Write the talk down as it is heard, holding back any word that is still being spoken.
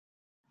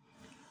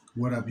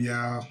What up,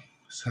 y'all?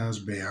 It's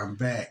Husband. I'm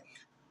back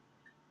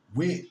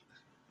with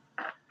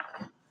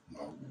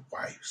my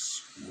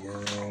wife's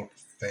world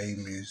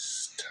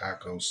famous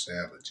taco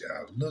salad,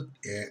 y'all. Look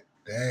at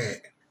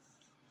that.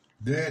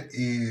 That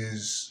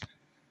is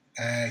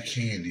eye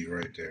candy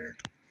right there.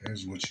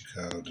 That's what you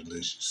call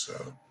delicious.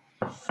 So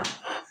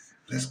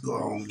let's go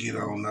on and get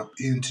on up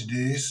into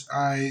this.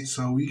 All right,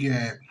 so we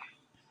got,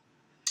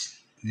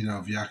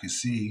 if y'all can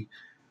see,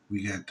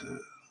 we got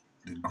the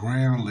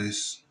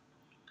groundless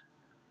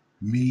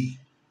meat.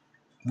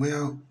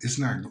 Well, it's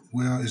not.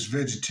 Well, it's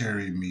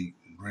vegetarian meat,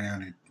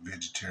 grounded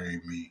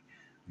vegetarian meat.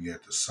 You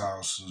got the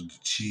salsa, the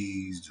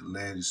cheese, the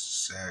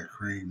lettuce, the sour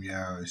cream,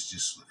 y'all. It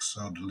just looks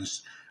so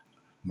delicious.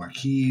 My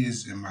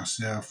kids and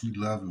myself, we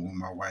love it when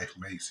my wife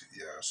makes it,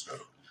 y'all. So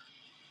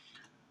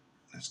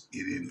let's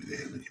get into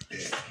that. Look at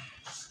that.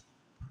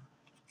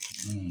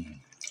 Mmm,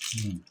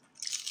 mmm,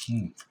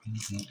 mmm,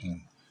 mmm,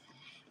 mmm,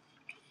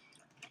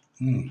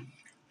 mmm.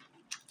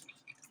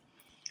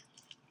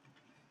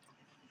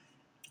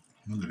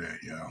 Look at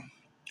that, y'all.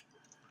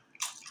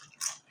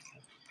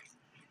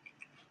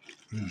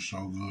 This is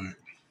so good.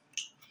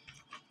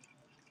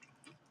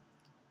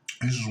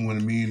 This is one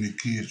of me and the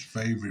kids'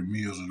 favorite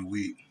meals of the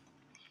week,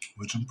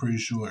 which I'm pretty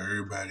sure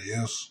everybody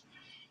else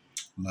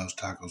loves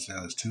taco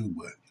salads too,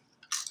 but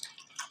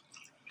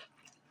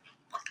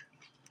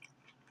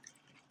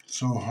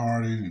so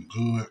hearty and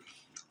good.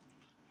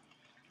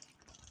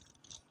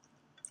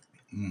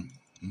 Mm,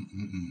 mm,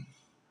 mm, mm.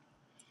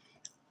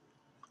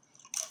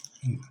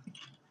 Mm.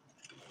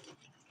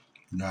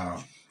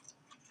 Nah,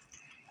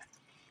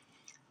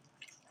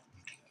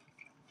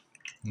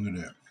 look at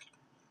that.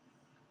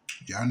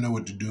 Y'all know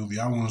what to do. If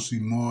y'all want to see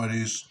more of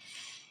this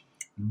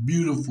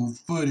beautiful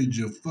footage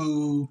of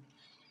food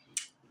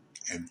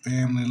and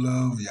family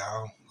love,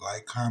 y'all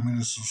like, comment,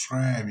 and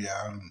subscribe,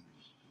 y'all.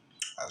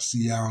 I'll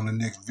see y'all on the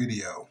next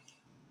video.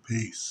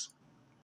 Peace.